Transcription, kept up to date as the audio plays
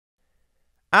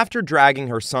After dragging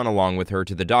her son along with her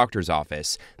to the doctor's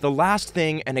office, the last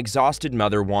thing an exhausted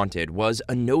mother wanted was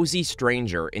a nosy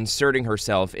stranger inserting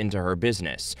herself into her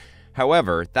business.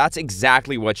 However, that's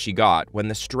exactly what she got when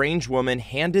the strange woman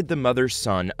handed the mother's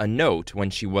son a note when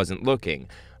she wasn't looking,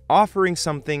 offering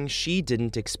something she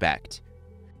didn't expect.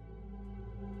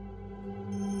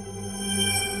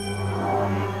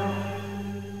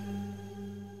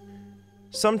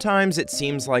 Sometimes it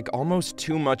seems like almost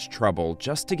too much trouble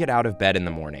just to get out of bed in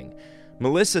the morning.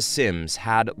 Melissa Sims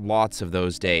had lots of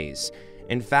those days.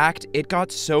 In fact, it got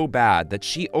so bad that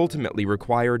she ultimately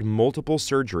required multiple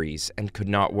surgeries and could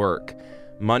not work.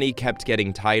 Money kept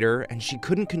getting tighter, and she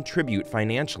couldn't contribute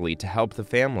financially to help the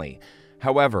family.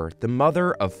 However, the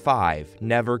mother of 5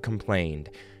 never complained.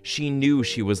 She knew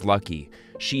she was lucky.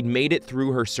 She'd made it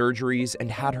through her surgeries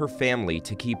and had her family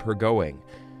to keep her going.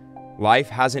 Life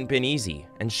hasn't been easy,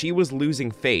 and she was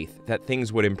losing faith that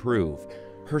things would improve.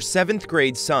 Her 7th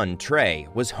grade son, Trey,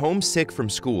 was homesick from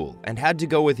school and had to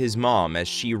go with his mom as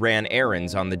she ran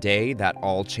errands on the day that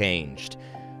all changed.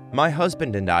 My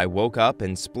husband and I woke up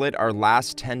and split our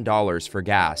last $10 for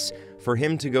gas, for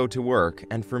him to go to work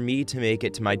and for me to make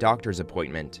it to my doctor's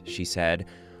appointment, she said.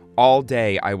 All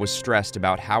day I was stressed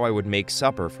about how I would make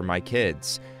supper for my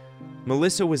kids.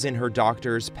 Melissa was in her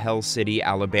doctor's Pell City,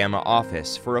 Alabama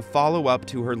office for a follow-up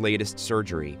to her latest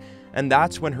surgery, and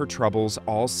that's when her troubles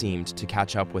all seemed to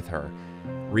catch up with her.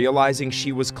 Realizing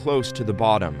she was close to the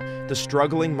bottom, the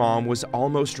struggling mom was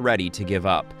almost ready to give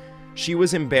up. She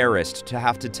was embarrassed to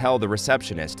have to tell the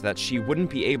receptionist that she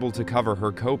wouldn't be able to cover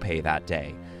her copay that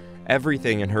day.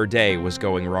 Everything in her day was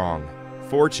going wrong.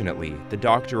 Fortunately, the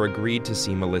doctor agreed to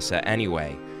see Melissa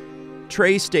anyway.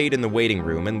 Trey stayed in the waiting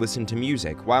room and listened to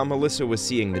music while Melissa was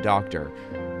seeing the doctor.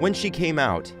 When she came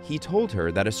out, he told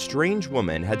her that a strange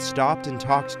woman had stopped and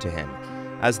talked to him.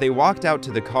 As they walked out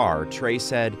to the car, Trey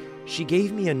said, "She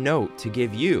gave me a note to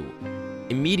give you."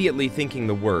 Immediately thinking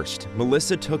the worst,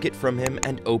 Melissa took it from him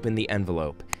and opened the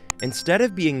envelope. Instead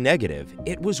of being negative,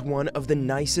 it was one of the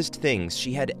nicest things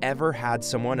she had ever had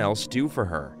someone else do for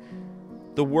her.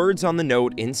 The words on the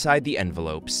note inside the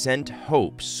envelope sent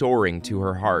hope soaring to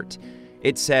her heart.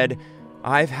 It said,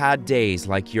 "I've had days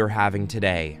like you're having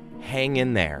today. Hang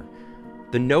in there."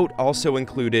 The note also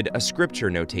included a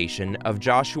scripture notation of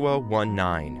Joshua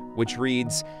 1:9, which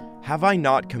reads, "Have I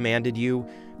not commanded you?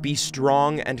 Be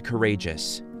strong and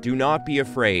courageous. Do not be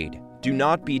afraid. Do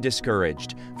not be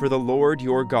discouraged, for the Lord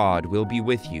your God will be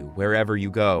with you wherever you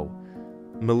go."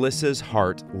 Melissa's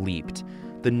heart leaped.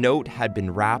 The note had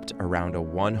been wrapped around a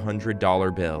 $100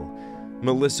 bill.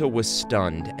 Melissa was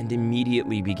stunned and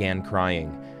immediately began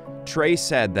crying. Trey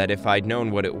said that if I'd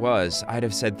known what it was, I'd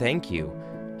have said thank you.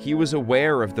 He was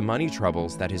aware of the money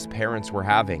troubles that his parents were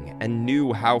having and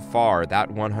knew how far that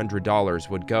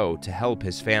 $100 would go to help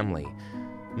his family.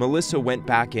 Melissa went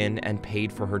back in and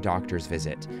paid for her doctor's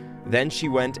visit. Then she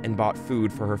went and bought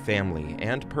food for her family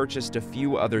and purchased a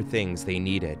few other things they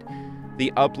needed.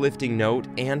 The uplifting note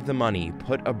and the money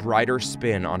put a brighter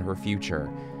spin on her future.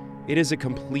 It is a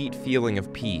complete feeling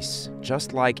of peace,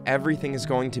 just like everything is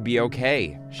going to be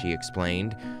okay, she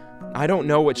explained. I don't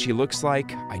know what she looks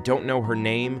like, I don't know her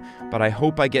name, but I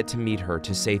hope I get to meet her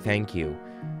to say thank you.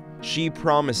 She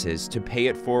promises to pay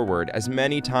it forward as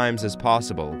many times as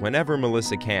possible whenever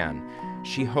Melissa can.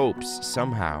 She hopes,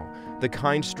 somehow, the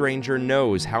kind stranger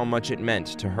knows how much it meant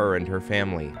to her and her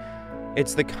family.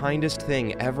 It's the kindest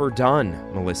thing ever done,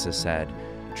 Melissa said.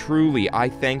 Truly, I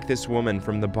thank this woman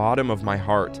from the bottom of my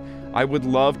heart. I would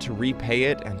love to repay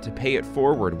it and to pay it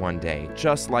forward one day,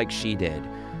 just like she did.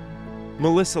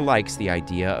 Melissa likes the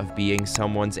idea of being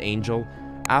someone's angel.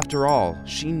 After all,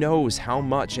 she knows how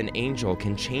much an angel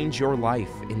can change your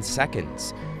life in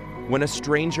seconds. When a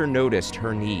stranger noticed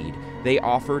her need, they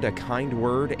offered a kind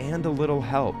word and a little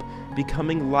help,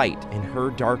 becoming light in her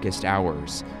darkest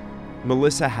hours.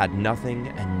 Melissa had nothing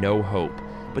and no hope,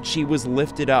 but she was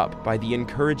lifted up by the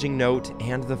encouraging note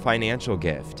and the financial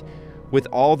gift. With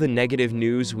all the negative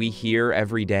news we hear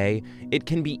every day, it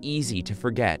can be easy to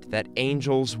forget that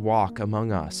angels walk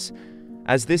among us.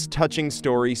 As this touching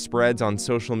story spreads on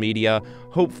social media,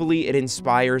 hopefully it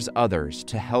inspires others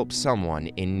to help someone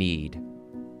in need.